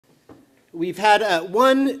We've had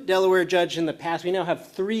one Delaware judge in the past. We now have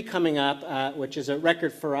 3 coming up, which is a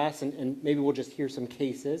record for us, and maybe we'll just hear some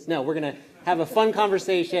cases. No, we're going to have a fun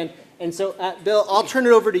conversation. And so, Bill, I'll turn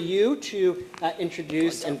it over to you to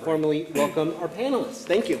introduce and formally welcome our panelists.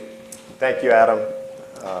 Thank you. Thank you, Adam.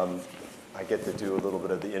 I get to do a little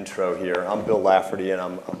bit of the intro here. I'm Bill Lafferty, and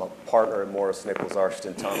I'm a partner at Morris Nichols Arsht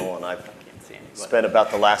Tunnell, and I've spent about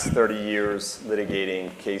the last 30 years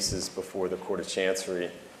litigating cases before the Court of Chancery.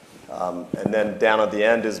 And then down at the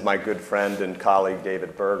end is my good friend and colleague,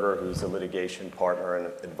 David Berger, who's a litigation partner and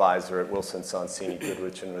advisor at Wilson Sonsini,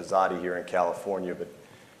 Goodrich & Rosati here in California. But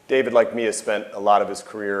David, like me, has spent a lot of his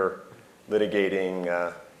career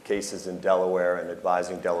litigating cases in Delaware and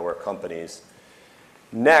advising Delaware companies.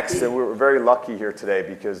 Next, and we're very lucky here today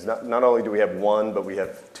because not only do we have 1, but we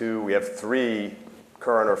have 2, we have 3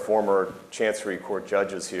 current or former Chancery Court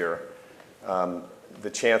judges here. The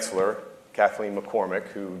Chancellor, Kathaleen McCormick,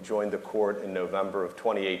 who joined the court in November of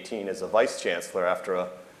 2018 as a Vice Chancellor after a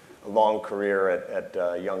long career at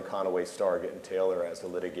Young, Conaway, Stargett, and Taylor as a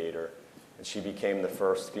litigator. And she became the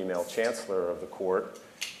first female Chancellor of the court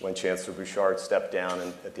when Chancellor Bouchard stepped down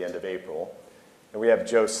at the end of April. And we have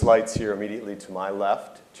Joe Slights here immediately to my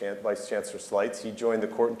left, Vice Chancellor Slights. He joined the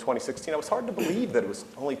court in 2016. It was hard to believe that it was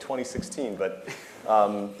only 2016, but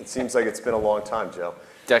it seems like it's been a long time, Joe.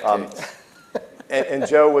 Decades. And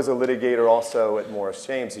Joe was a litigator also at Morris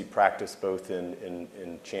James. He practiced both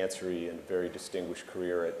in Chancery and a very distinguished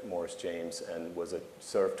career at Morris James, and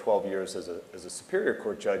served 12 years as a Superior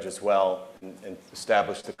Court judge as well, and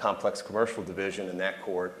established the complex commercial division in that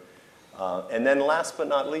court. And then last but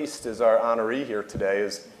not least is our honoree here today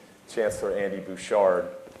is Chancellor Andy Bouchard,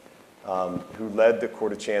 who led the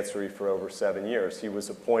Court of Chancery for over 7 years. He was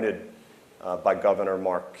appointed by Governor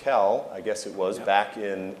Markell, I guess it was, back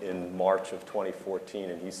in March of 2014,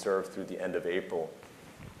 and he served through the end of April.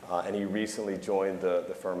 And he recently joined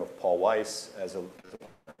the firm of Paul Weiss as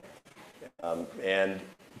and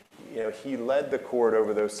he led the court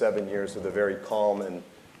over those 7 years with a very calm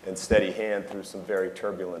and steady hand through some very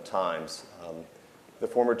turbulent times. The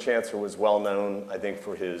former Chancellor was well known, I think,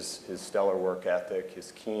 for his stellar work ethic,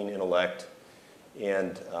 his keen intellect,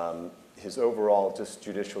 and his overall just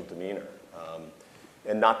judicial demeanor.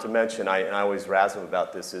 And not to mention, I always razz him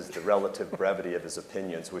about this, is the relative brevity of his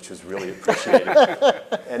opinions, which was really appreciated.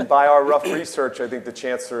 And by our rough research, I think the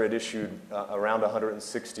Chancellor had issued around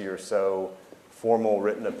 160 or so formal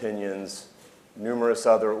written opinions, numerous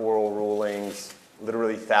other oral rulings,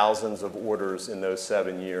 literally thousands of orders in those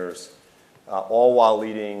 7 years, all while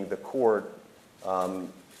leading the court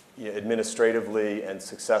administratively and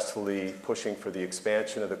successfully pushing for the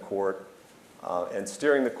expansion of the court and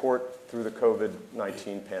steering the court through the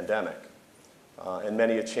COVID-19 pandemic. And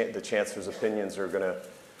many of the Chancellor's opinions are going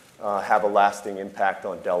to have a lasting impact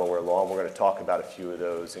on Delaware law. And we're going to talk about a few of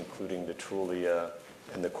those, including the Trulia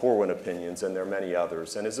and the Corwin opinions, and there are many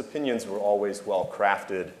others. And his opinions were always well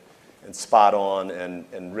crafted and spot on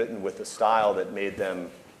and written with a style that made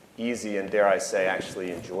them easy and, dare I say,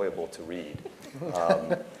 actually enjoyable to read.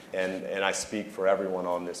 And I speak for everyone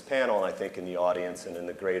on this panel, and I think in the audience and in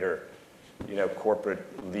the greater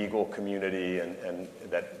corporate legal community, and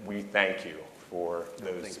that we thank you for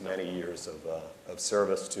those many years of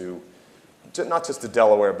service to not just to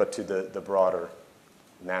Delaware, but to the broader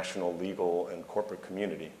national legal and corporate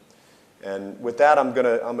community. And with that, I'm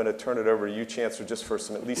gonna turn it over to you, Chancellor, just for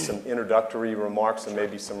at least some introductory remarks and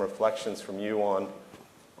maybe some reflections from you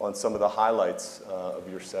on some of the highlights of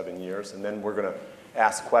your 7 years, and then we're gonna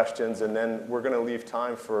ask questions, and then we're going to leave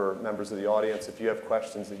time for members of the audience. If you have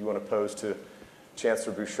questions that you want to pose to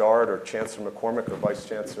Chancellor Bouchard or Chancellor McCormick or Vice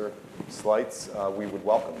Chancellor Slights, we would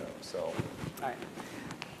welcome them. So, all right.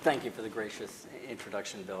 Thank you for the gracious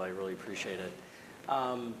introduction, Bill. I really appreciate it.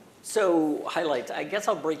 So highlights, I guess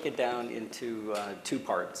I'll break it down into 2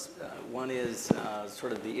 parts. One is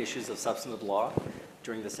sort of the issues of substantive law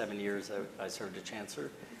during the 7 years I served as Chancellor.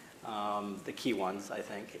 The key ones, I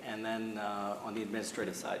think, and then on the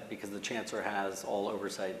administrative side, because the Chancellor has all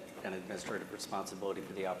oversight and administrative responsibility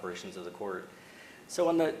for the operations of the court. So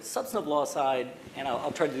on the substantive law side, and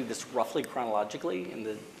I'll try to do this roughly chronologically in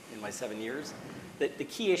my 7 years, the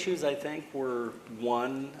key issues, I think, were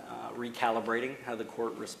 1, recalibrating how the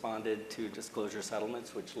court responded to disclosure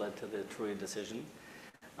settlements, which led to the Trulia decision.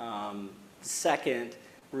 2nd,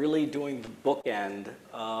 really doing the bookend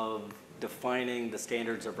of defining the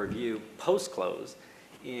standards of review post-close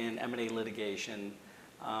in M&A litigation.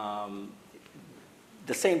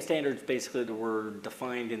 The same standards basically that were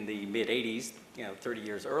defined in the mid-'80s, 30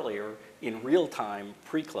 years earlier, in real time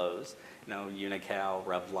pre-close, Unical,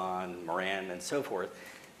 Revlon, Moran, and so forth.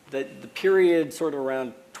 the period sort of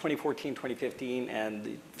around 2014, 2015, and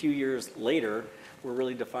a few years later, we're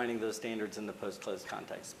really defining those standards in the post-close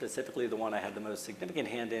context. Specifically, the one I had the most significant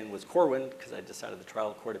hand in was Corwin, because I decided the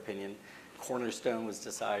trial court opinion. Cornerstone was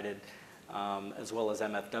decided, as well as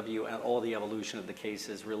MFW, and all the evolution of the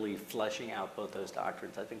cases really fleshing out both those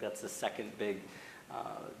doctrines. I think that's the second big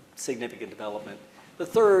significant development. The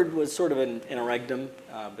third was sort of an interregnum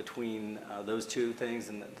between those two things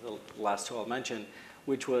and the last two I'll mention,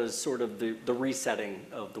 which was sort of the resetting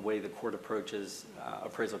of the way the court approaches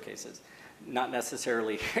appraisal cases. Not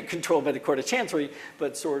necessarily controlled by the Court of Chancery,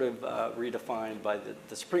 but sort of redefined by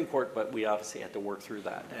the Supreme Court, but we obviously had to work through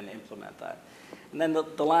that and implement that. And then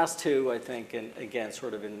the last two, I think, and again,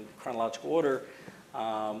 sort of in chronological order,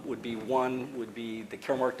 would be the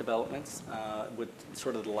Caremark developments, with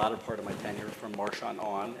sort of the latter part of my tenure from Marchand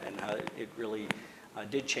on, and how it really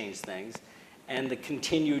did change things. And the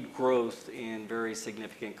continued growth in very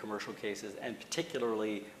significant commercial cases, and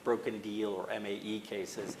particularly broken deal or MAE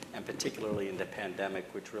cases, and particularly in the pandemic,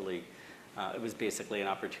 which really, it was basically an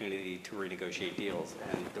opportunity to renegotiate deals.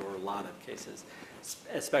 And there were a lot of cases,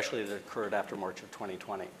 especially that occurred after March of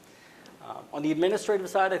 2020. On the administrative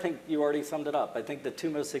side, I think you already summed it up. I think the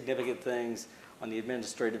two most significant things on the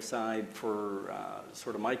administrative side for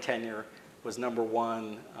sort of my tenure was, number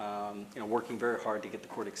one, working very hard to get the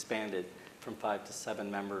court expanded from 5 to 7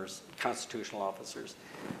 members, constitutional officers.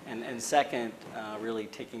 And second, really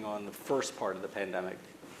taking on the first part of the pandemic.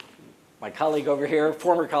 My colleague over here,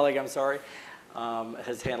 former colleague, I'm sorry,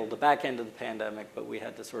 has handled the back end of the pandemic, but we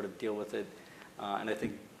had to sort of deal with it, and I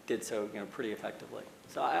think did so pretty effectively.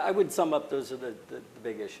 So I would sum up those are the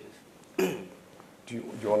big issues. Do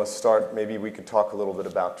you want to start? Maybe we could talk a little bit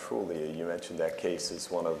about Trulia. You mentioned that case as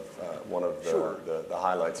one of Sure. the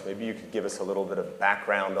highlights. Maybe you could give us a little bit of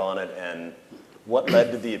background on it and what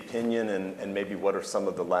led to the opinion, and maybe what are some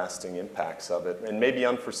of the lasting impacts of it, and maybe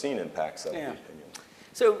unforeseen impacts of the opinion.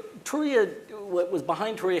 So Trulia, what was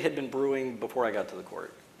behind Trulia had been brewing before I got to the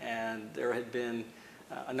court, and there had been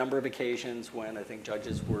a number of occasions when I think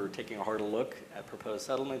judges were taking a harder look at proposed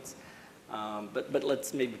settlements. But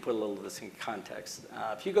let's maybe put a little of this in context.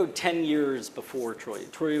 If you go 10 years before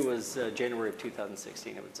Trulia was January of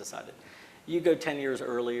 2016, it was decided. You go 10 years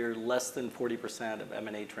earlier, less than 40% of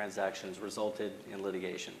M&A transactions resulted in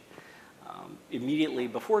litigation. Immediately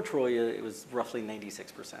before Trulia, it was roughly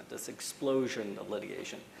 96%, this explosion of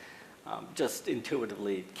litigation. Just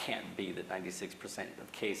intuitively, it can't be that 96%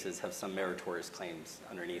 of cases have some meritorious claims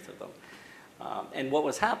underneath of them. And what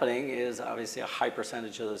was happening is obviously a high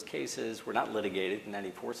percentage of those cases were not litigated in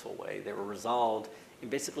any forceful way. They were resolved in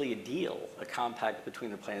basically a deal, a compact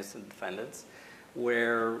between the plaintiffs and defendants,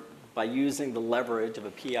 where by using the leverage of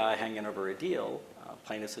a PI hanging over a deal,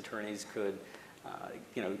 plaintiffs' attorneys could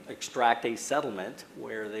extract a settlement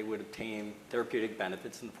where they would obtain therapeutic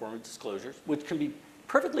benefits in the form of disclosures, which can be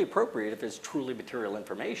perfectly appropriate if it's truly material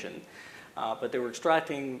information. But they were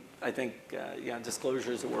extracting, I think,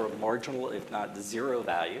 disclosures that were of marginal, if not zero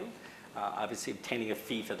value. Obviously, obtaining a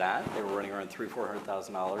fee for that. They were running around $300,000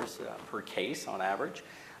 to $400,000 per case on average.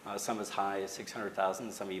 Some as high as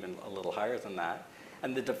 $600,000, some even a little higher than that.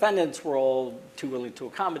 And the defendants were all too willing to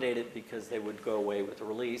accommodate it because they would go away with a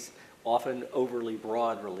release, often overly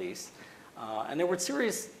broad release. And there were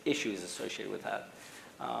serious issues associated with that.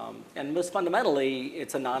 And most fundamentally,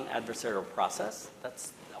 it's a non-adversarial process.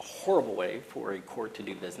 That's a horrible way for a court to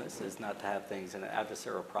do business, is not to have things in an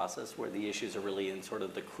adversarial process where the issues are really in sort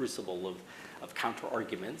of the crucible of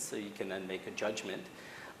counter-arguments, so you can then make a judgment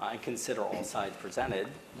and consider all sides presented.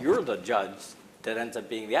 You're the judge that ends up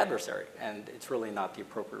being the adversary, and it's really not the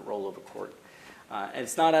appropriate role of a court. And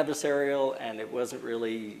it's not adversarial, and it wasn't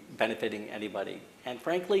really benefiting anybody. And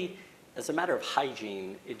frankly, as a matter of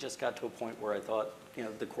hygiene, it just got to a point where I thought,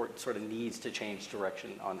 the court sort of needs to change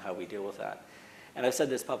direction on how we deal with that. And I've said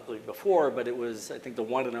this publicly before, but it was, I think, the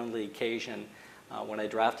one and only occasion when I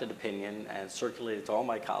drafted opinion and circulated to all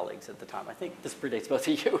my colleagues at the time. I think this predates both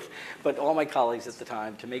of you, but all my colleagues at the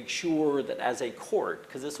time, to make sure that as a court,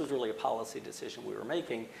 because this was really a policy decision we were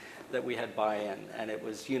making, that we had buy-in, and it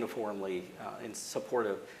was uniformly in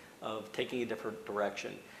supportive of taking a different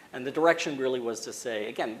direction. And the direction really was to say,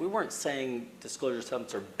 again, we weren't saying disclosure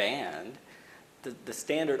settlements are banned. The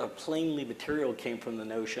standard of plainly material came from the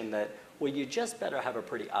notion that, well, you just better have a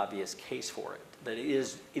pretty obvious case for it, that it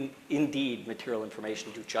is indeed material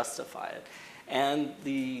information to justify it. And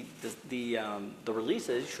the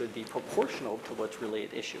releases should be proportional to what's really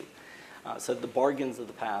at issue. So the bargains of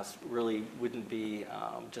the past really wouldn't be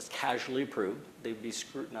just casually approved. They'd be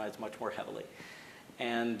scrutinized much more heavily.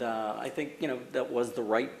 And I think that was the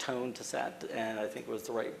right tone to set, and I think it was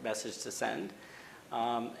the right message to send.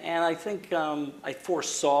 And I think I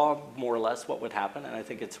foresaw more or less what would happen, and I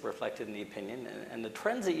think it's reflected in the opinion. And the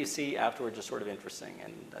trends that you see afterwards are sort of interesting,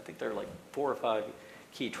 and I think there are like 4 or 5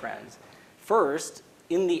 key trends. First,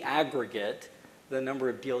 in the aggregate, the number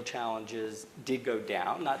of deal challenges did go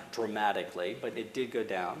down, not dramatically, but it did go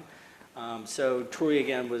down. So Trulia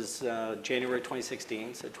again was January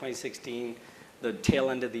 2016. So 2016, the tail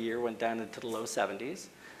end of the year went down into the low 70s.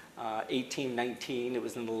 18, 19, it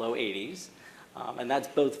was in the low 80s. And that's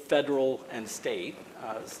both federal and state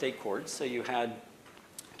courts. So you had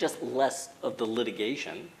just less of the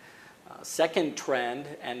litigation. Second trend,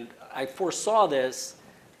 and I foresaw this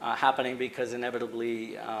happening because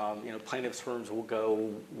inevitably, plaintiffs' firms will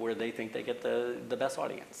go where they think they get the best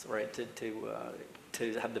audience, right?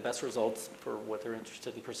 To have the best results for what they're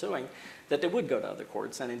interested in pursuing, that they would go to other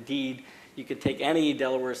courts. And indeed, you could take any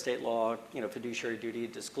Delaware state law, fiduciary duty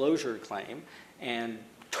disclosure claim and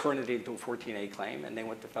turn it into a 14A claim, and they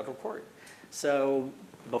went to federal court. So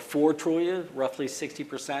before Trulia, roughly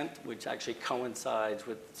 60%, which actually coincides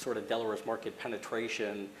with sort of Delaware's market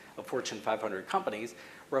penetration of Fortune 500 companies,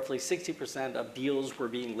 roughly 60% of deals were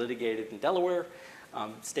being litigated in Delaware,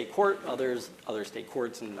 state court, other state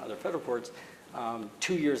courts and other federal courts.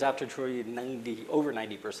 2 years after Trulia, over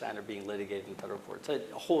 90% are being litigated in federal court. So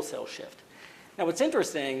a wholesale shift. Now what's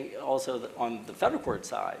interesting also on the federal court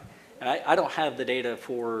side, and I don't have the data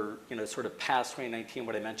for sort of past 2019,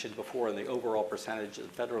 what I mentioned before, and the overall percentage of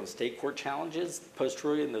federal and state court challenges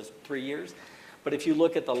post-Trulia in those 3 years. But if you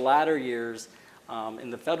look at the latter years, in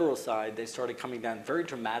the federal side, they started coming down very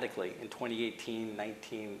dramatically in 2018,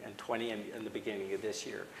 19, and 20, and the beginning of this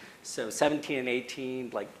year. So 17 and 18,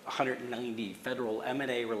 like 190 federal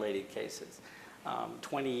M&A related cases.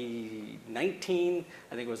 2019,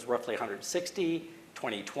 I think it was roughly 160.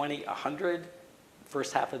 2020, 100.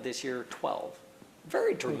 First half of this year, 12.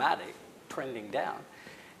 Very dramatic, trending down.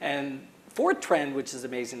 And fourth trend, which is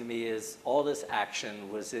amazing to me, is all this action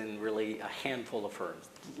was in really a handful of firms,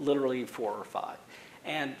 literally 4 or 5.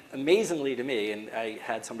 And amazingly to me, and I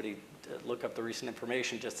had somebody look up the recent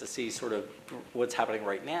information just to see sort of what's happening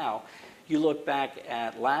right now, you look back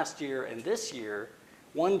at last year and this year,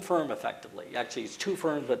 one firm effectively, actually it's 2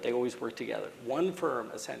 firms, but they always work together. One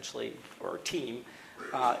firm essentially, or team,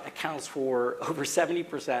 accounts for over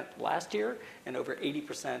 70% last year and over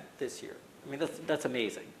 80% this year. I mean, that's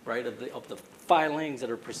amazing, right? Of the filings that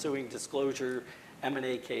are pursuing disclosure,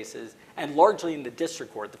 M&A cases, and largely in the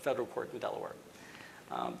district court, the federal court in Delaware.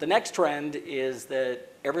 The next trend is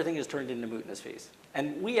that everything is turned into mootness fees.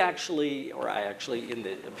 And we actually, or I actually, in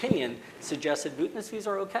the opinion, suggested mootness fees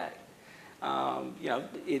are okay.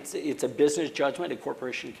 It's a business judgment a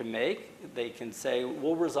corporation can make. They can say,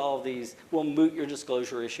 we'll resolve these, we'll moot your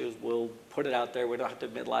disclosure issues, we'll put it out there, we don't have to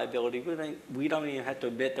admit liability, we don't even have to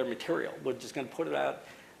admit their material. We're just gonna put it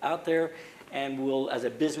out there, and we'll, as a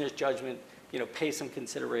business judgment, pay some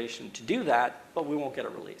consideration to do that, but we won't get a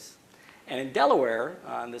release. And in Delaware,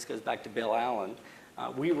 and this goes back to Bill Allen,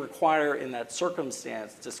 we require in that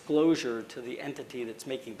circumstance disclosure to the entity that's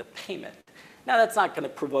making the payment. Now that's not going to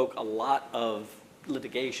provoke a lot of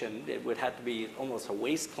litigation. It would have to be almost a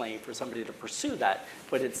waste claim for somebody to pursue that,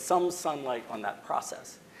 but it's some sunlight on that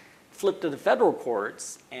process. Flip to the federal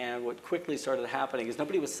courts, and what quickly started happening is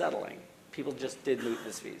nobody was settling. People just did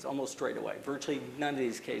mootness fees almost straight away. Virtually none of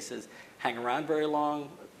these cases hang around very long.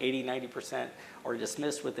 80, 90% are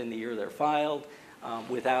dismissed within the year they're filed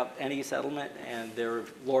without any settlement, and they're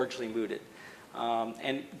largely mooted.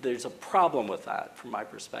 And there's a problem with that from my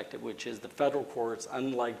perspective, which is the federal courts,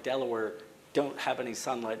 unlike Delaware, don't have any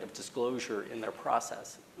sunlight of disclosure in their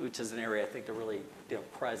process, which is an area I think that really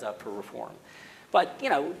cries out for reform. But,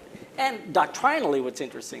 and doctrinally what's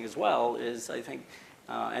interesting as well is I think,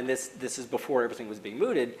 and this is before everything was being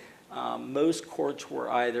mooted, most courts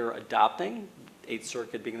were either adopting, 8th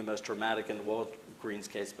Circuit being the most dramatic in the Walgreens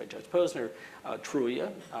case by Judge Posner,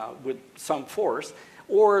 Trulia, with some force,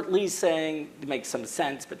 or at least saying it makes some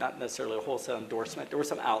sense, but not necessarily a wholesale endorsement. There were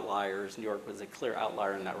some outliers. New York was a clear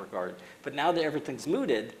outlier in that regard. But now that everything's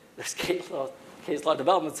mooted, those case law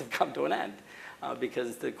developments have come to an end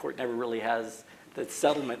because the court never really has the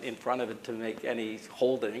settlement in front of it to make any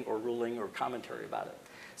holding or ruling or commentary about it.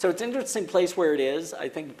 So it's an interesting place where it is, I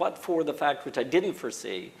think, but for the fact, which I didn't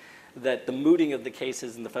foresee, that the mooting of the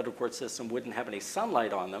cases in the federal court system wouldn't have any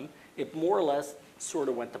sunlight on them, it more or less sort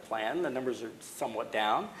of went to plan. The numbers are somewhat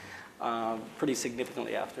down, pretty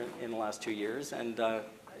significantly in the last 2 years. And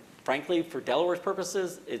frankly, for Delaware's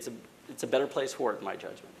purposes, it's a better place for it, in my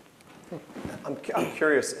judgment. I'm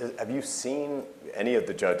curious, have you seen any of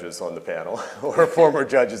the judges on the panel, or former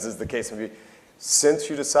judges as the case may be, Since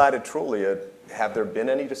you decided Trulia, have there been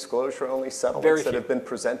any disclosure-only settlements that have been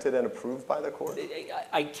presented and approved by the court?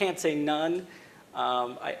 I can't say none.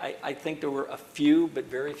 I think there were a few, but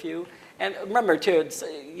very few. And remember, too, it's,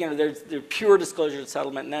 you know, there's pure disclosure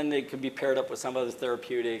settlement, and then they could be paired up with some other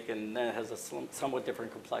therapeutic, and then it has a somewhat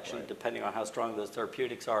different complexion, right, depending on how strong those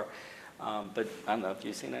therapeutics are. But I don't know, have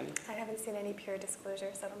you seen any? I haven't seen any pure disclosure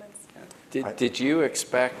settlements. Yeah. Did you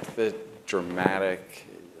expect the dramatic,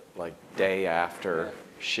 like, day after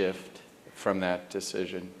shift from that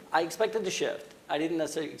decision? I expected the shift. I didn't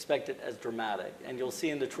necessarily expect it as dramatic. And you'll see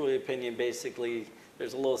in the Trulia opinion, basically,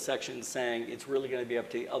 there's a little section saying it's really going to be up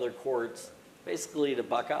to the other courts, basically, to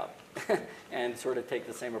buck up and sort of take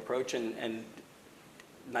the same approach and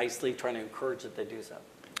nicely trying to encourage that they do so.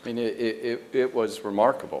 I mean, it was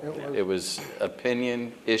remarkable. It was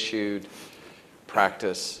opinion issued,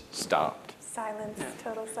 practice stopped. Silence, Yeah.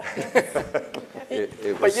 total silence. It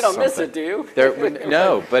But was you don't miss something. it, do you?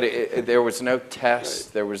 No, but there was no test.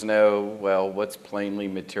 Right. There was no, well, what's plainly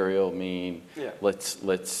material mean? Yeah.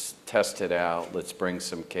 Let's test it out. Let's bring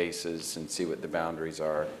some cases and see what the boundaries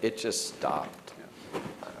are. It just stopped.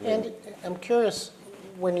 Yeah. And I'm curious,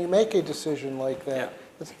 when you make a decision like that,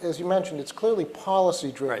 as you mentioned, it's clearly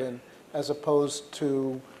policy-driven, Right, as opposed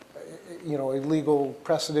to, you know, a legal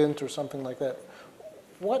precedent or something like that.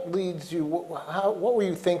 What leads you, what were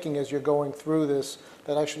you thinking as you're going through this,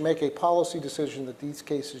 that I should make a policy decision that these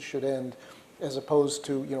cases should end, as opposed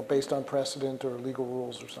to, you know, based on precedent or legal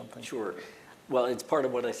rules or something? Sure. Well, it's part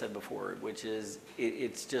of what I said before, which is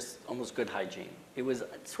it's just almost good hygiene. It was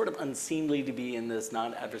sort of unseemly to be in this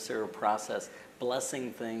non-adversarial process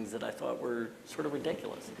blessing things that I thought were sort of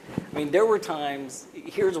ridiculous. I mean, there were times,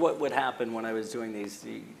 here's what would happen when I was doing these.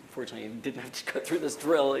 Fortunately, you didn't have to go through this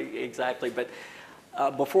drill exactly, but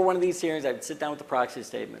before one of these hearings, I would sit down with the proxy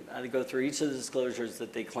statement. I'd go through each of the disclosures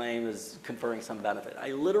that they claim is conferring some benefit.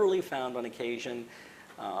 I literally found on occasion,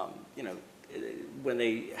 you know, when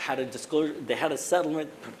they had a disclosure, they had a settlement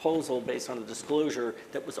proposal based on a disclosure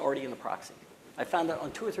that was already in the proxy. I found that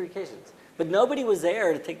on 2 or 3 occasions. But nobody was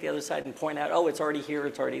there to take the other side and point out, oh, it's already here,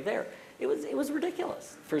 it's already there. It was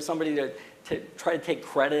ridiculous for somebody to try to take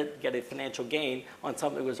credit, get a financial gain on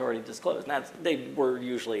something that was already disclosed. Now, they were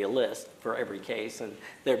usually a list for every case, and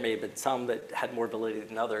there may have been some that had more validity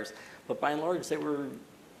than others. But by and large, they were,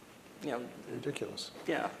 you know. Ridiculous.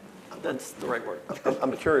 Yeah, that's the right word.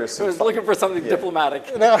 I'm curious. I was looking for something diplomatic.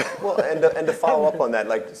 Well, and to follow up on that,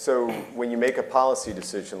 like, so when you make a policy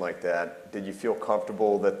decision like that, did you feel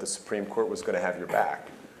comfortable that the Supreme Court was going to have your back?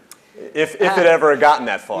 If it ever had gotten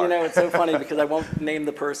that far. You know, it's so funny because I won't name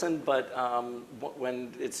the person, but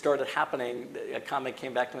when it started happening, a comment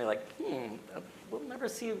came back to me like, we'll never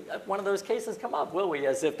see one of those cases come up, will we?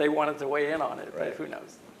 As if they wanted to weigh in on it, Right. But who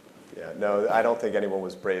knows? Yeah, no, I don't think anyone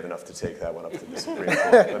was brave enough to take that one up to the Supreme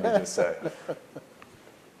Court, let me just say.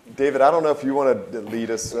 David, I don't know if you want to lead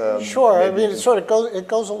us. Sure, I mean, it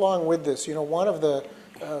goes along with this. You know, one of the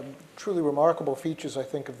truly remarkable features, I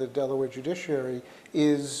think, of the Delaware judiciary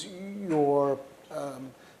is your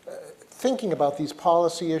thinking about these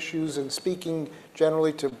policy issues and speaking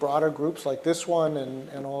generally to broader groups like this one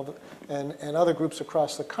and other groups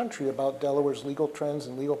across the country about Delaware's legal trends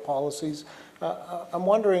and legal policies. I'm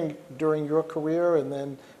wondering, during your career and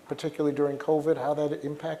then particularly during COVID, how that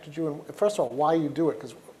impacted you, and first of all, why you do it,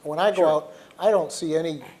 because when I go out, I don't see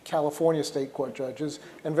any California state court judges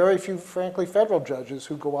and very few, frankly, federal judges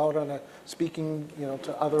who go out on speaking, you know,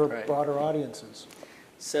 to other broader audiences.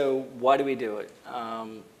 So why do we do it?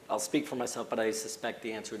 I'll speak for myself, but I suspect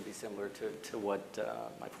the answer would be similar to what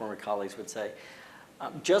my former colleagues would say.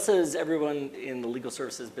 Just as everyone in the legal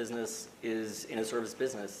services business is in a service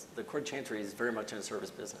business, the Court of Chancery is very much in a service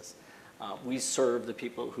business. We serve the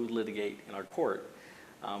people who litigate in our court.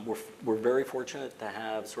 We're very fortunate to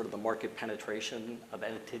have sort of the market penetration of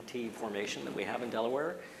entity formation that we have in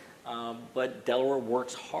Delaware, but Delaware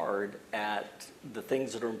works hard at the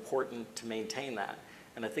things that are important to maintain that.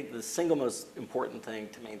 And I think the single most important thing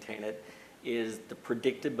to maintain it is the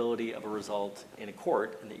predictability of a result in a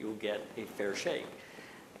court and that you will get a fair shake.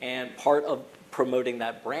 And part of promoting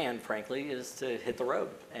that brand, frankly, is to hit the road.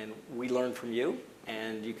 And we learn from you,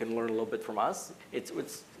 and you can learn a little bit from us. It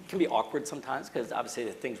can be awkward sometimes because obviously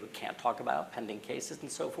the things we can't talk about, pending cases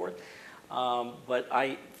and so forth. But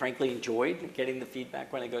I frankly enjoyed getting the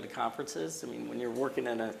feedback when I go to conferences. I mean, when you're working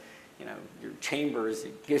in your chambers,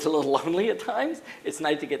 it gets a little lonely at times. It's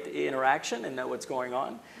nice to get the interaction and know what's going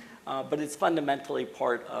on. But it's fundamentally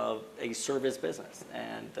part of a service business.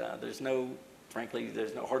 And frankly,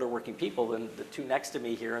 there's no harder working people than the 2 next to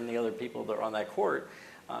me here and the other people that are on that court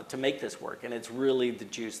to make this work. And it's really the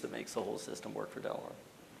juice that makes the whole system work for Delaware.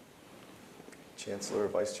 Chancellor or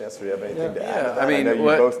Vice Chancellor, do you have anything to add to Yeah, that? I mean, know you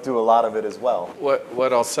both do a lot of it as well.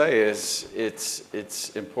 What I'll say is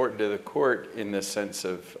it's important to the court in the sense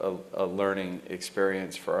of a learning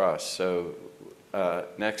experience for us. So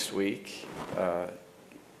next week,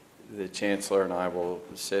 the Chancellor and I will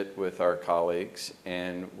sit with our colleagues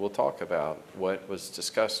and we'll talk about what was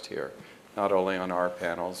discussed here, not only on our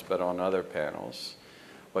panels, but on other panels,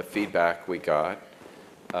 what feedback we got,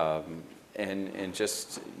 and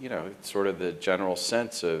just, you know, sort of the general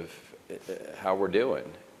sense of how we're doing.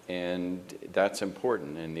 And that's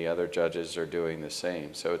important, and the other judges are doing the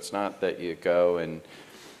same. So it's not that you go and,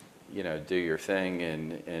 you know, do your thing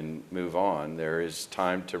and move on. There is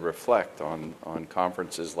time to reflect on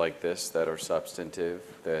conferences like this that are substantive,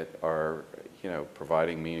 that are, you know,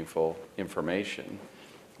 providing meaningful information,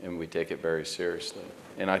 and we take it very seriously.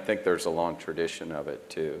 And I think there's a long tradition of it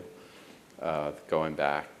too, going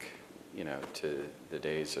back, you know, to the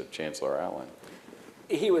days of Chancellor Allen.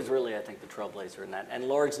 He was really, I think, the trailblazer in that, and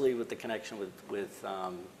largely with the connection with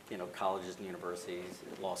you know, colleges and universities,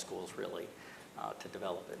 law schools, really, to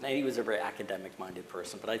develop it. And he was a very academic-minded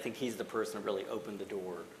person, but I think he's the person who really opened the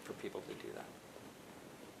door for people to do that.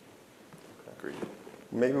 Agreed.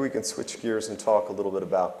 Maybe we can switch gears and talk a little bit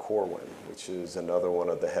about Corwin, which is another one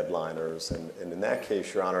of the headliners. And in that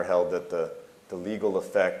case, Your Honor held that the legal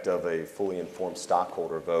effect of a fully informed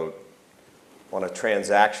stockholder vote on a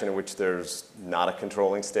transaction in which there's not a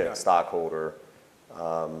controlling stockholder,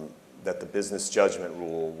 that the business judgment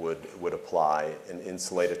rule would apply and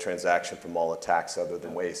insulate a transaction from all attacks other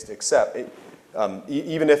than waste, except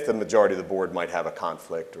even if the majority of the board might have a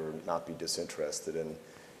conflict or not be disinterested. And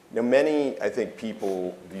you know, many, I think,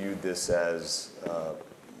 people viewed this as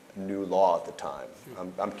new law at the time.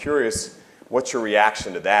 I'm curious, what's your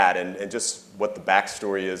reaction to that, and just what the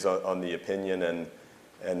backstory is on the opinion,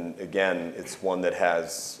 and again, it's one that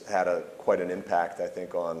has had quite an impact, I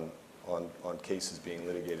think, on cases being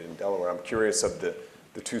litigated in Delaware. I'm curious of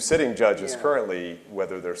the two sitting judges currently,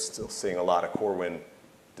 whether they're still seeing a lot of Corwin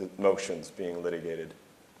motions being litigated.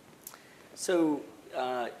 So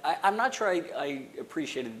I'm not sure I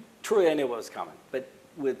appreciated, truly I knew what was coming, but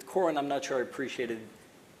with Corwin, I'm not sure I appreciated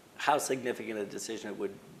how significant a decision it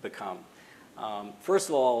would become. First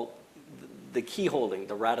of all, the key holding,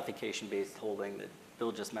 the ratification-based holding that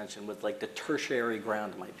Bill just mentioned, was like the tertiary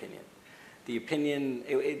ground, in my opinion. The opinion,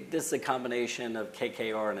 this is a combination of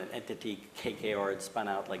KKR and an entity KKR had spun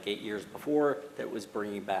out like 8 years before that was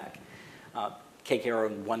bringing back. KKR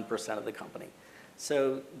owned 1% of the company.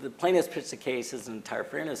 So the plaintiffs pitched the case as an entire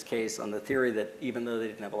fairness case on the theory that even though they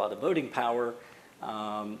didn't have a lot of voting power,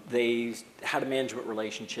 they had a management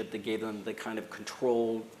relationship that gave them the kind of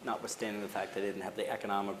control, notwithstanding the fact that they didn't have the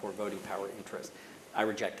economic or voting power interest. I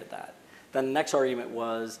rejected that. Then the next argument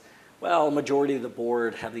was, well, a majority of the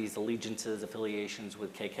board have these allegiances, affiliations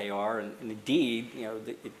with KKR, and indeed, you know,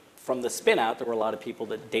 from the spin out, there were a lot of people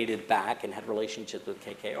that dated back and had relationships with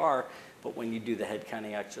KKR, but when you do the head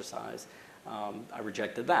counting exercise, I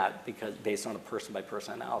rejected that because based on a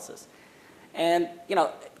person-by-person analysis. And, you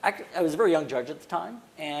know, I was a very young judge at the time,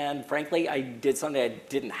 and frankly, I did something I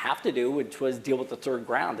didn't have to do, which was deal with the third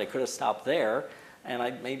ground. I could have stopped there, and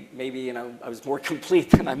I maybe, you know, I was more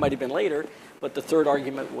complete than I might have been later, but the third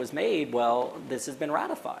argument was made, well, this has been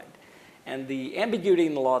ratified. And the ambiguity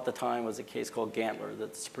in the law at the time was a case called Gantler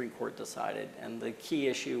that the Supreme Court decided, and the key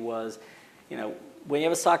issue was, you know, when you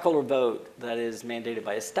have a stockholder vote that is mandated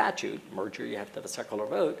by a statute, merger, you have to have a stockholder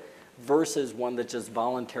vote, versus one that's just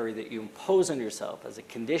voluntary that you impose on yourself as a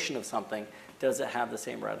condition of something, does it have the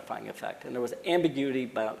same ratifying effect? And there was ambiguity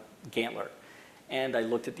about Gantler. And I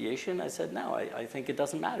looked at the issue and I said, no, I think it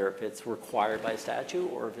doesn't matter if it's required by statute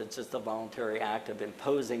or if it's just a voluntary act of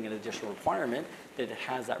imposing an additional requirement, that it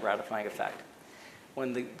has that ratifying effect.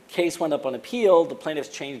 When the case went up on appeal, the plaintiffs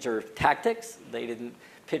changed their tactics. They didn't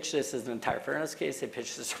pitch this as an entire fairness case, they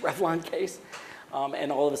pitched this as a Revlon case.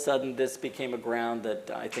 And all of a sudden, this became a ground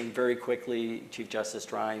that I think very quickly Chief Justice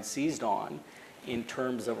Strine seized on in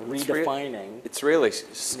terms of redefining. It's really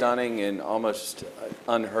stunning and almost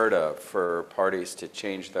unheard of for parties to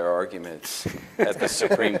change their arguments at the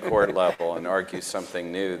Supreme Court level and argue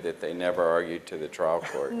something new that they never argued to the trial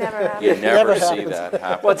court. Never happened. You never see that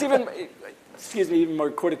happen. Well, it's even, excuse me, even more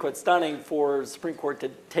quote-unquote stunning for the Supreme Court to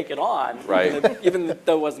take it on, Right. even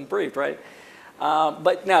though it wasn't briefed, right?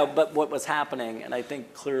 But what was happening, and I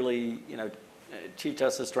think clearly, you know, Chief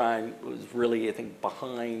Justice Strine was really, I think,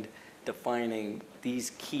 behind defining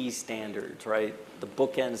these key standards, right? The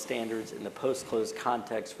bookend standards in the post-close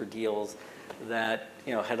context for deals that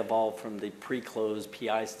had evolved from the pre-close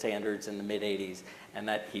PI standards in the mid-'80s, and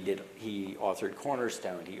that he authored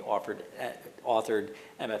Cornerstone, he authored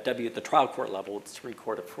MFW at the trial court level, the Supreme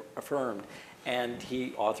Court affirmed, and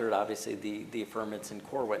he authored obviously the affirmance in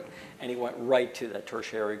Corwin, and he went right to that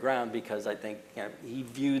tertiary ground because I think he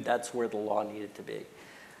viewed that's where the law needed to be.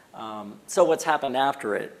 So what's happened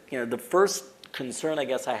after it? The first concern I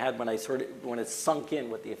guess I had when it sunk in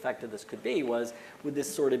what the effect of this could be was, would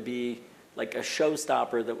this sort of be like a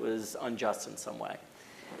showstopper that was unjust in some way?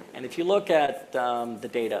 And if you look at the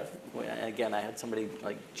data, again, I had somebody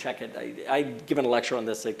check it. I'd given a lecture on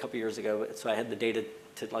this a couple years ago, so I had the data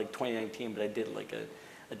to 2019, but I did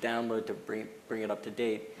a download to bring it up to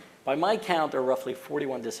date. By my count, there are roughly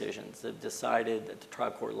 41 decisions that decided at the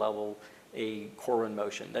trial court level a Corwin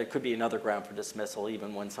motion. There could be another ground for dismissal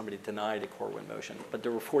even when somebody denied a Corwin motion, but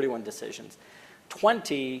there were 41 decisions.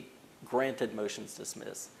 20 granted motions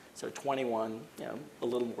dismissed, so 21, a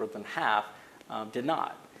little more than half, did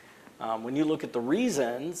not. When you look at the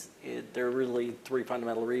reasons, there are really three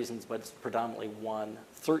fundamental reasons, but it's predominantly one.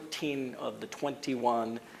 13 of the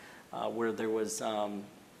 21 where there was,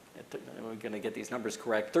 we're going to get these numbers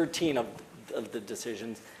correct, 13 of the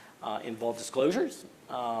decisions involved disclosures.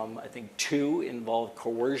 I think 2 involved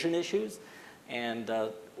coercion issues, and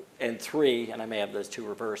 3, and I may have those 2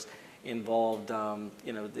 reversed, involved,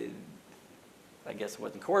 I guess it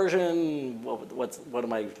wasn't coercion. What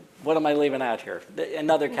am I leaving out here?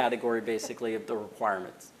 Another category, basically, of the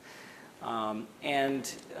requirements. But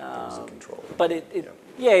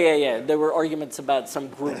there were arguments about some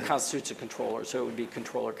group constitutes a controller, so it would be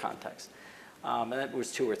controller context, and that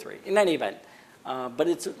was 2 or 3. In any event, but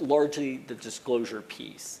it's largely the disclosure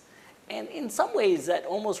piece, and in some ways that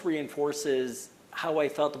almost reinforces how I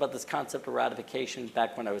felt about this concept of ratification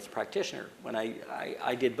back when I was a practitioner, when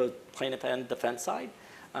I did both plaintiff and defense side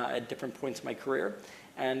at different points in my career.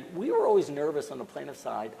 And we were always nervous on the plaintiff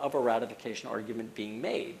side of a ratification argument being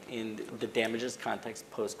made in the damages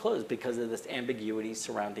context post-close because of this ambiguity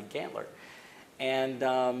surrounding Gantler. And,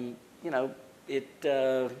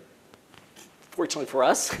 fortunately for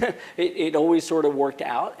us, it always sort of worked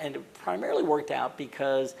out, and it primarily worked out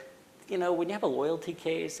because when you have a loyalty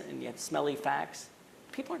case and you have smelly facts,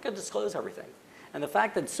 people aren't going to disclose everything. And the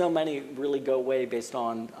fact that so many really go away based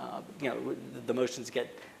on, the motions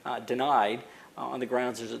get denied on the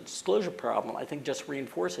grounds there's a disclosure problem, I think just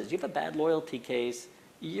reinforces. You have a bad loyalty case,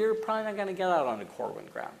 you're probably not going to get out on a Corwin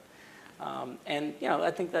ground.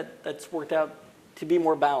 I think that's worked out to be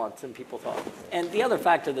more balanced than people thought. And the other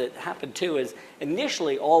factor that happened too is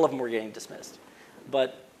initially all of them were getting dismissed,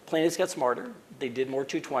 but plaintiffs got smarter. They did more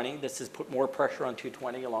 220. This has put more pressure on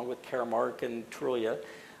 220 along with Karamark and Trulia.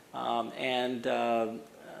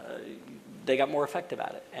 They got more effective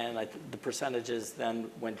at it. And the percentages then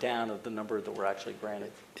went down of the number that were actually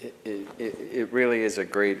granted. It really is a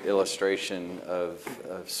great illustration of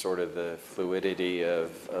sort of the fluidity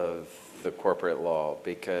of the corporate law,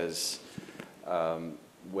 because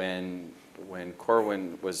when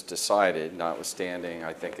Corwin was decided, notwithstanding,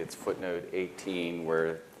 I think it's footnote 18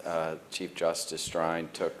 where Chief Justice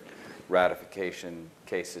Strine took ratification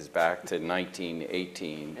cases back to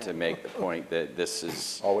 1918 to make the point that this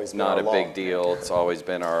is always not a big deal. It's always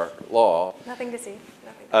been our law. Nothing to see.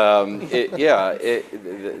 The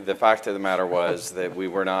fact of the matter was that we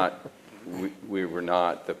were not,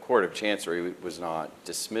 the Court of Chancery was not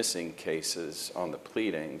dismissing cases on the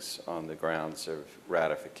pleadings on the grounds of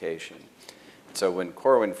ratification. So when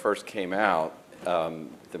Corwin first came out,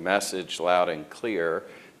 the message loud and clear,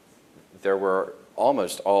 there were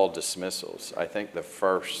almost all dismissals. I think the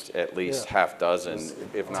first at least half dozen,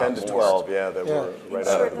 if not 10 to 12, that were right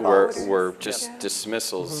out of the box. Were just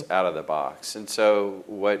dismissals out of the box. And so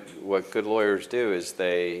what good lawyers do is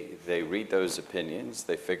they read those opinions,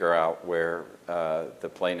 they figure out where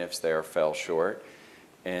the plaintiffs there fell short,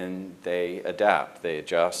 and they adapt, they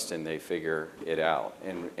adjust, and they figure it out.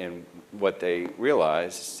 And what they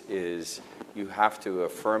realize is you have to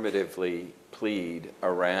affirmatively plead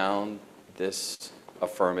around this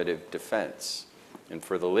affirmative defense. And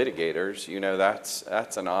for the litigators,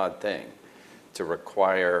 that's an odd thing to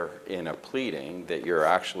require in a pleading that you're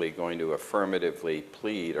actually going to affirmatively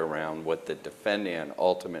plead around what the defendant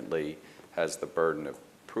ultimately has the burden of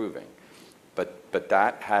proving. But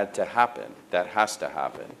that had to happen. That has to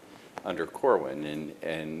happen under Corwin.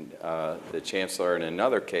 And the Chancellor in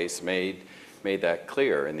another case made that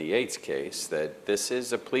clear in the Yates case that this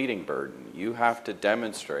is a pleading burden. You have to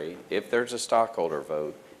demonstrate, if there's a stockholder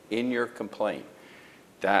vote in your complaint,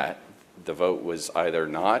 that the vote was either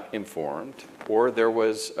not informed or there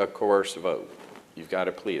was a coerced vote. You've got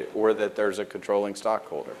to plead it, or that there's a controlling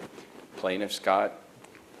stockholder. Plaintiffs got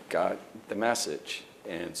the message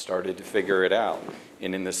and started to figure it out.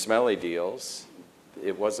 And in the smelly deals,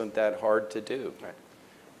 it wasn't that hard to do. Right.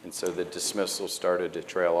 And so the dismissal started to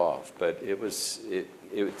trail off. But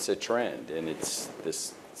it's a trend, and it's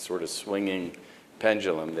this sort of swinging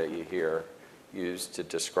pendulum that you hear used to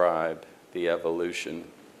describe the evolution,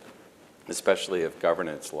 especially of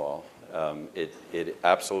governance law. It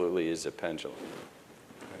absolutely is a pendulum.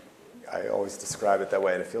 I always describe it that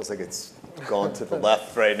way, and it feels like it's gone to the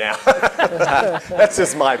left right now. That's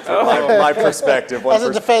just my perspective. As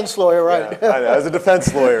a defense lawyer, right? Yeah, I know, as a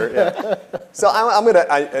defense lawyer, yeah. So and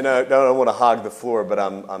I don't want to hog the floor, but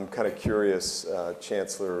I'm kind of curious,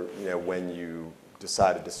 Chancellor, when you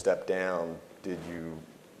decided to step down, did you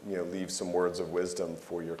leave some words of wisdom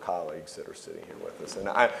for your colleagues that are sitting here with us? And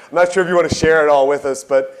I'm not sure if you want to share it all with us,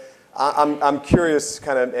 but I'm curious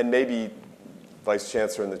kind of, and maybe Vice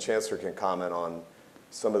Chancellor and the Chancellor can comment on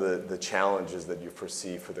some of the challenges that you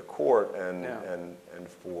foresee for the court and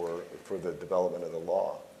for the development of the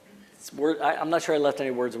law. I'm not sure I left any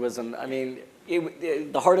words of wisdom. I mean,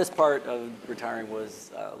 the hardest part of retiring was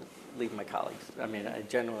leaving my colleagues. I mean, I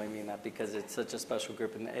genuinely mean that because it's such a special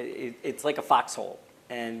group, and it's like a foxhole,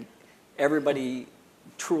 and everybody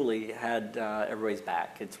truly had everybody's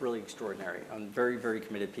back. It's really extraordinary. I'm very, very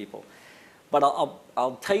committed people. But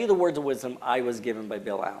I'll tell you the words of wisdom I was given by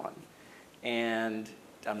Bill Allen. And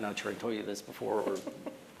I'm not sure I told you this before or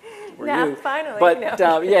Now, you. finally. But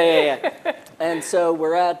No. yeah. And so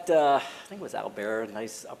we're at, I think it was Albert, a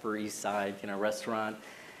nice Upper East Side, restaurant.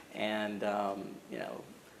 And,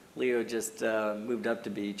 Leo just moved up to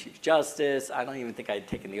be Chief Justice. I don't even think I had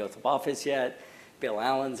taken the oath of office yet. Bill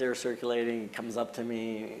Allen's there circulating. He comes up to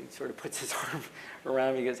me, he sort of puts his arm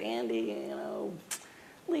around me. He goes, Andy,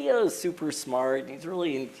 Leo's super smart. He's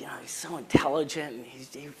really, he's so intelligent, and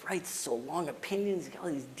he writes so long opinions. He's got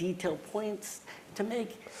all these detailed points to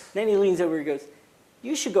make. Then he leans over and goes,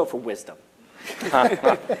 "You should go for wisdom."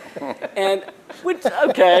 And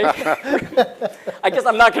okay, I guess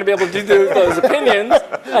I'm not going to be able to do those opinions.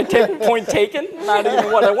 I take point taken, not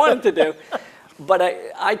even what I wanted to do. But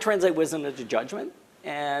I translate wisdom into judgment,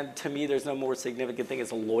 and to me, there's no more significant thing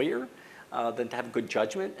as a lawyer than to have good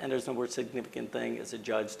judgment, and there's no more significant thing as a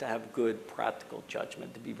judge to have good practical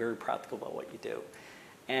judgment, to be very practical about what you do.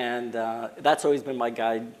 And that's always been my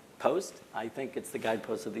guidepost. I think it's the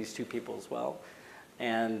guidepost of these two people as well.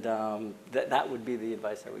 And that would be the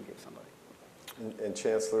advice I would give somebody. And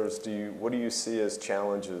Chancellors, what do you see as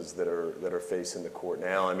challenges that are facing the court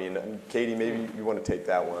now? I mean, Katie, maybe you want to take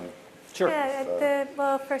that one. Sure. Yeah,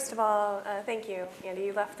 well, first of all, thank you, Andy.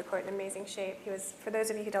 You left the court in amazing shape. For those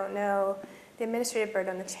of you who don't know, the administrative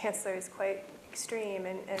burden on the Chancellor is quite extreme,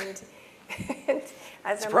 and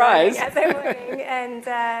as Surprise. I'm learning,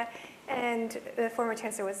 and the former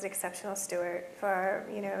Chancellor was an exceptional steward for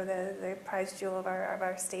the prize jewel of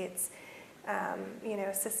our state's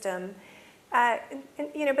system. But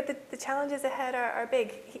the challenges ahead are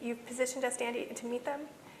big. You've positioned us, Andy, to meet them.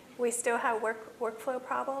 We still have workflow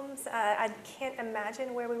problems. I can't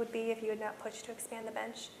imagine where we would be if you had not pushed to expand the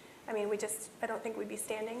bench. I mean, I don't think we'd be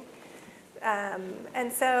standing.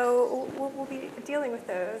 And so we'll be dealing with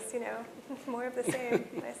those, more of the same,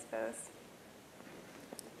 I suppose.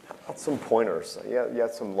 How about some pointers? You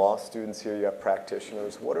have some law students here, you have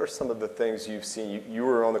practitioners. What are some of the things you've seen? You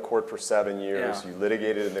were on the court for 7 years. Yeah. You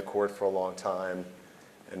litigated in the court for a long time.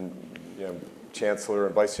 And, Chancellor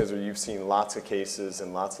and Vice Chancellor, you've seen lots of cases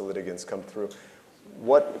and lots of litigants come through.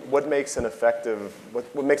 What makes an effective?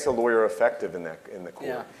 What makes a lawyer effective in the court?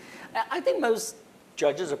 Yeah, I think most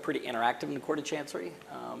judges are pretty interactive in the Court of Chancery,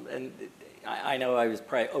 and I know I was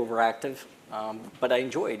probably overactive, but I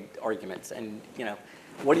enjoyed arguments. And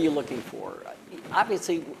what are you looking for?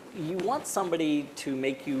 Obviously, you want somebody to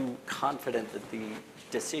make you confident that the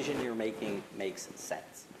decision you're making makes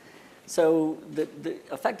sense. So the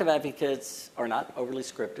effective advocates are not overly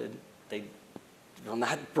scripted. They will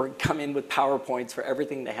not come in with PowerPoints for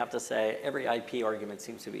everything they have to say. Every IP argument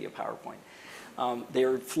seems to be a PowerPoint.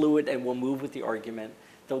 They're fluid and will move with the argument.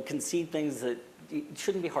 They'll concede things that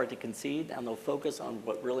shouldn't be hard to concede, and they'll focus on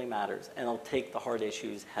what really matters, and they'll take the hard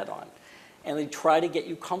issues head on. And they try to get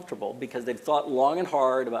you comfortable because they've thought long and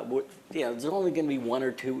hard about what, there's only going to be 1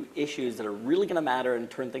 or 2 issues that are really going to matter and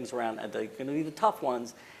turn things around, and they're going to be the tough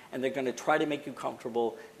ones. And they're going to try to make you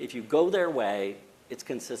comfortable. If you go their way, it's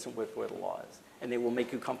consistent with where the law is. And they will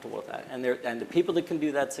make you comfortable with that. And the people that can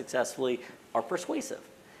do that successfully are persuasive.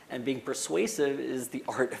 And being persuasive is the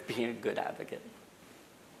art of being a good advocate.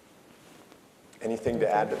 Anything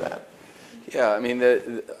to add to that? Yeah, I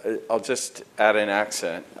mean, I'll just add an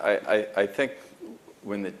accent. I think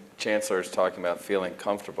when the Chancellor is talking about feeling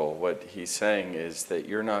comfortable, what he's saying is that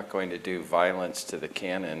you're not going to do violence to the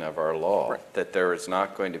canon of our law, right. That there is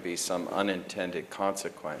not going to be some unintended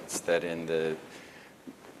consequence, that in the,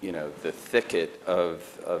 the thicket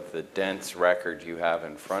of the dense record you have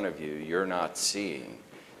in front of you, you're not seeing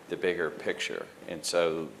the bigger picture. And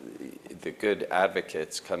so the good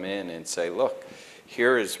advocates come in and say, look,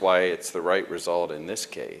 here is why it's the right result in this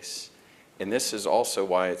case, and this is also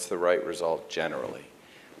why it's the right result generally.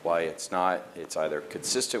 Why it's either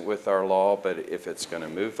consistent with our law, but if it's going to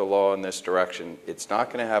move the law in this direction, it's not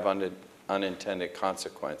going to have unintended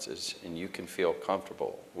consequences, and you can feel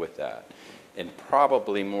comfortable with that. And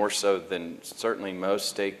probably more so than certainly most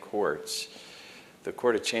state courts, the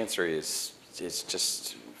Court of Chancery is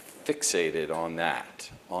just fixated on that,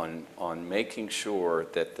 on making sure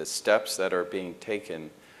that the steps that are being taken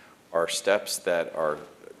are steps that are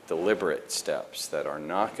deliberate steps that are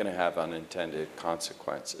not going to have unintended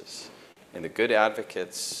consequences. And the good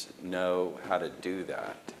advocates know how to do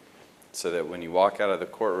that, so that when you walk out of the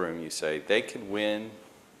courtroom, you say, they can win,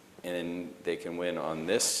 and they can win on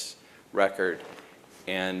this record,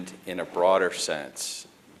 and in a broader sense,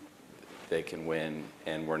 they can win,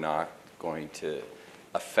 and we're not going to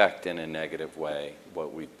affect in a negative way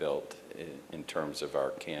what we've built in terms of our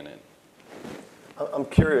canon. I'm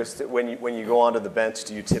curious, that when you go onto the bench,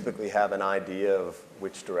 do you typically have an idea of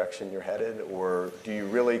which direction you're headed, or do you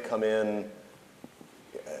really come in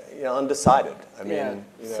undecided? I mean,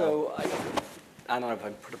 so I don't know if I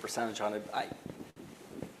put a percentage on it.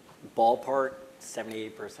 Ballpark,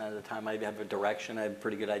 78% of the time I have a direction. I have a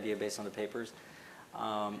pretty good idea based on the papers.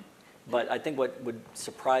 But I think what would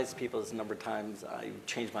surprise people is the number of times I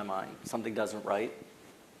change my mind. Something doesn't right,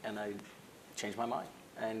 and I change my mind.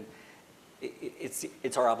 And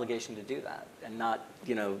it's our obligation to do that, and not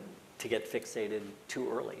to get fixated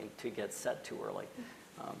too early and to get set too early.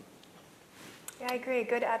 Yeah, I agree.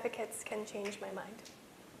 Good advocates can change my mind.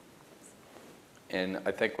 And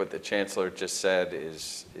I think what the Chancellor just said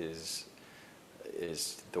is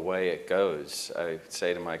the way it goes. I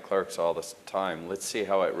say to my clerks all the time, let's see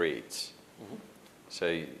how it reads. Mm-hmm. So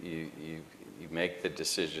you make the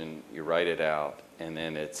decision, you write it out, and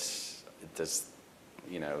then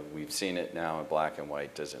we've seen it now in black and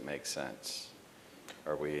white. Does it make sense?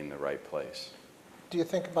 Are we in the right place? Do you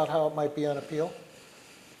think about how it might be on appeal?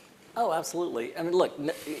 Oh, absolutely. I mean, look,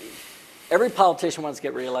 every politician wants to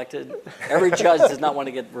get reelected. Every judge does not want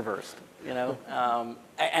to get reversed,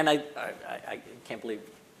 And I can't believe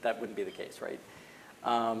that wouldn't be the case, right?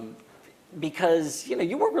 Because,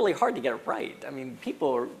 you work really hard to get it right. I mean,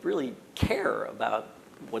 people really care about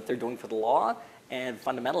what they're doing for the law, and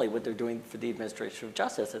fundamentally what they're doing for the administration of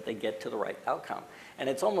justice, that they get to the right outcome. And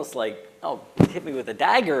it's almost like, oh, hit me with a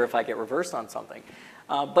dagger if I get reversed on something.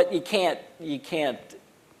 But you can't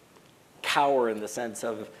cower in the sense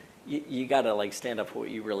of, you got to stand up for what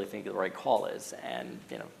you really think the right call is, and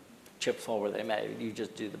chips fall where they may. You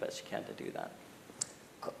just do the best you can to do that.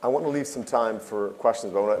 I want to leave some time for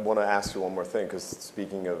questions, but I want to ask you one more thing, because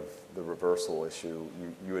speaking of the reversal issue,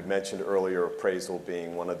 you had mentioned earlier appraisal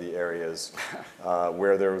being one of the areas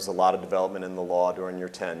where there was a lot of development in the law during your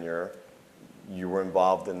tenure. You were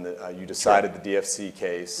involved in you decided the DFC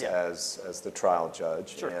case as the trial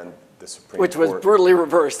judge, and the Supreme Court. Which was brutally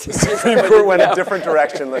reversed. The Supreme Court went a different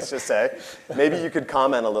direction, let's just say. Maybe you could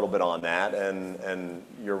comment a little bit on that and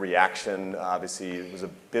your reaction. Obviously, it was a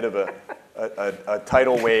bit of a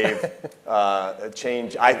tidal wave, a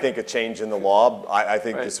change, I think a change in the law. I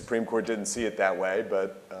think the Supreme Court didn't see it that way,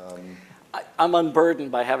 but... I'm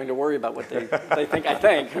unburdened by having to worry about what they think I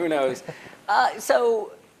think, who knows.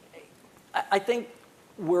 So I think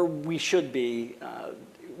where we should be,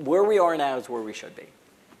 where we are now is where we should be.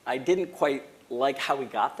 I didn't quite like how we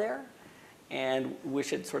got there, and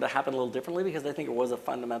wish it sort of happened a little differently, because I think it was a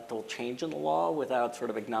fundamental change in the law without sort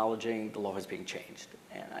of acknowledging the law is being changed.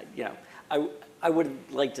 And I would have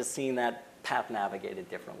liked to have seen that path navigated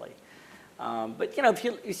differently. But if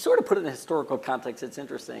you sort of put it in a historical context, it's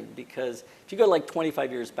interesting, because if you go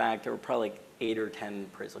 25 years back, there were probably 8 or 10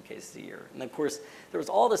 appraisal cases a year. And of course, there was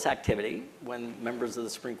all this activity when members of the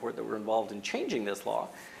Supreme Court that were involved in changing this law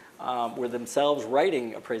were themselves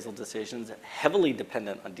writing appraisal decisions heavily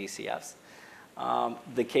dependent on DCFs.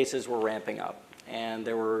 The cases were ramping up, and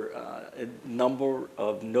there were a number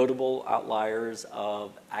of notable outliers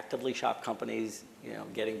of actively shopped companies,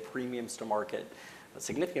 getting premiums to market,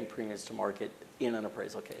 significant premiums to market in an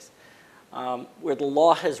appraisal case. Where the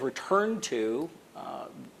law has returned to,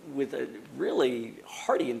 with a really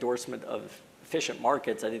hearty endorsement of efficient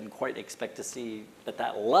markets, I didn't quite expect to see at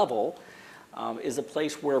that level, is a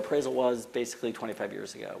place where appraisal was basically 25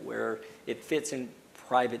 years ago, where it fits in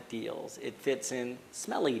private deals. It fits in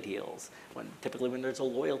smelly deals, typically when there's a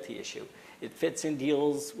loyalty issue. It fits in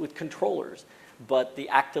deals with controllers. But the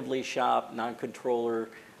actively shop, non-controller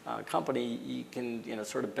company, you can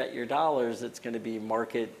sort of bet your dollars it's going to be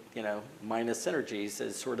market minus synergies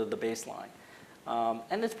as sort of the baseline.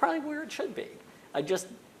 And it's probably where it should be. I just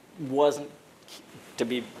wasn't, to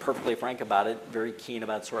be perfectly frank about it, very keen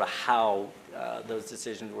about sort of how those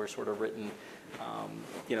decisions were sort of written,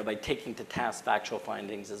 by taking to task factual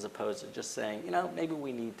findings as opposed to just saying, maybe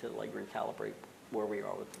we need to like recalibrate where we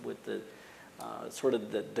are with the sort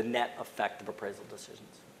of the net effect of appraisal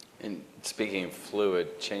decisions. And speaking of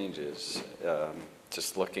fluid changes,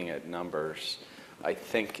 just looking at numbers, I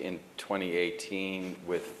think in 2018,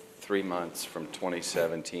 with 3 months from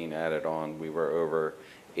 2017 added on, we were over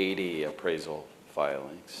 80 appraisal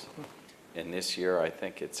filings. And this year, I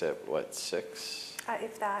think it's at, what, 6?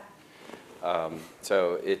 If that.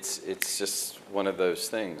 So it's just one of those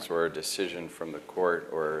things where a decision from the court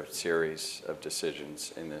or a series of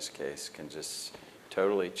decisions in this case can just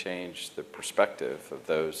totally change the perspective of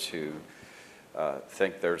those who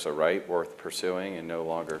think there's a right worth pursuing and no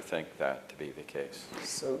longer think that to be the case.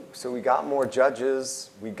 So we got more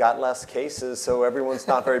judges, we got less cases, so everyone's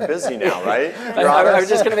not very busy now, right? I was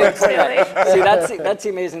just going to make a point. See, that's the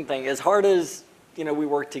amazing thing. As hard as we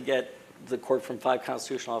work to get the court from 5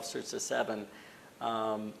 constitutional officers to 7,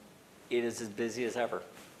 it is as busy as ever,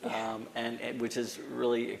 and which is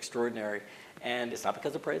really extraordinary. And it's not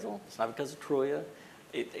because of appraisal, it's not because of Trulia.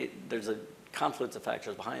 There's a confluence of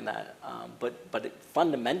factors behind that, but it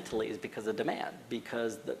fundamentally is because of demand,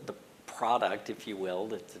 because the product, if you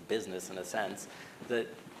will, it's a business in a sense, that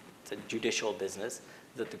it's a judicial business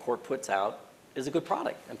that the court puts out is a good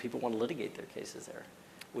product, and people want to litigate their cases there,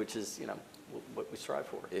 which is what we strive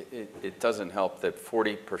for. It doesn't help that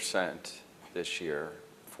 40% this year,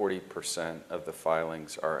 40% of the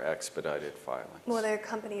filings are expedited filings. Well, they're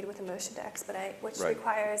accompanied with a motion to expedite, which Right.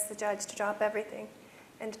 requires the judge to drop everything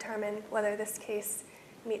and determine whether this case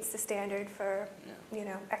meets the standard for,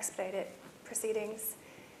 expedited proceedings.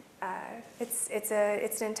 It's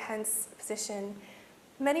an intense position.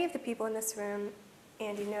 Many of the people in this room,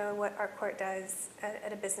 Andy, know what our court does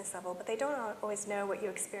at a business level, but they don't always know what you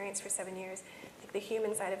experienced for 7 years, like the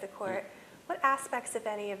human side of the court. What aspects, if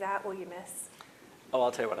any, of that will you miss? Oh,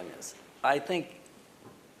 I'll tell you what I miss. I think,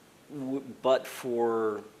 but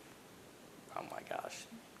for, oh my gosh,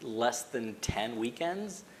 less than 10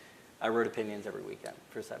 weekends, I wrote opinions every weekend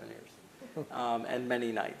for 7 years, and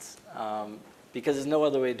many nights, because there's no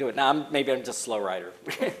other way to do it. Now, maybe I'm just a slow writer,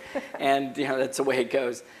 and that's the way it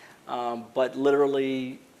goes. But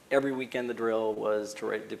literally, every weekend the drill was to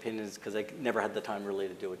write the opinions because I never had the time really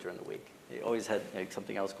to do it during the week. I always had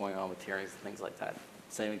something else going on with hearings and things like that.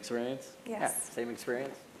 Same experience? Yes. Yeah, same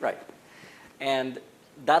experience? Right. And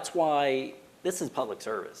that's why this is public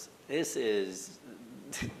service. This is,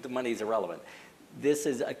 the money's irrelevant. This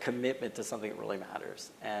is a commitment to something that really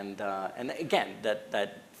matters. And again,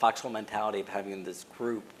 that foxhole mentality of having this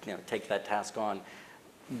group take that task on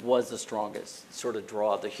was the strongest sort of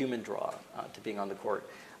draw, the human draw to being on the court.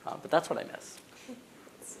 But that's what I miss.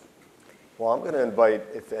 Well, I'm going to invite,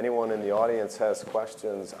 if anyone in the audience has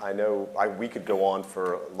questions, I know we could go on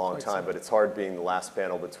for a long time, but it's hard being the last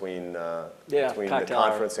panel between the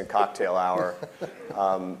conference and cocktail hour.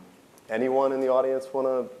 Anyone in the audience want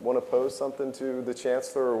to pose something to the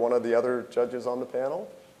Chancellor or one of the other judges on the panel?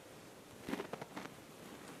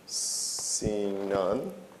 Seeing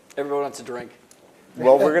none. Everyone wants a drink.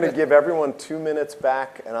 Well, we're going to give everyone 2 minutes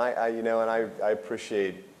back, and I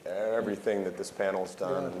appreciate everything that this panel's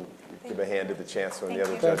done, and give a hand to the Chancellor and the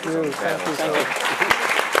other judges on the panel. Thank you.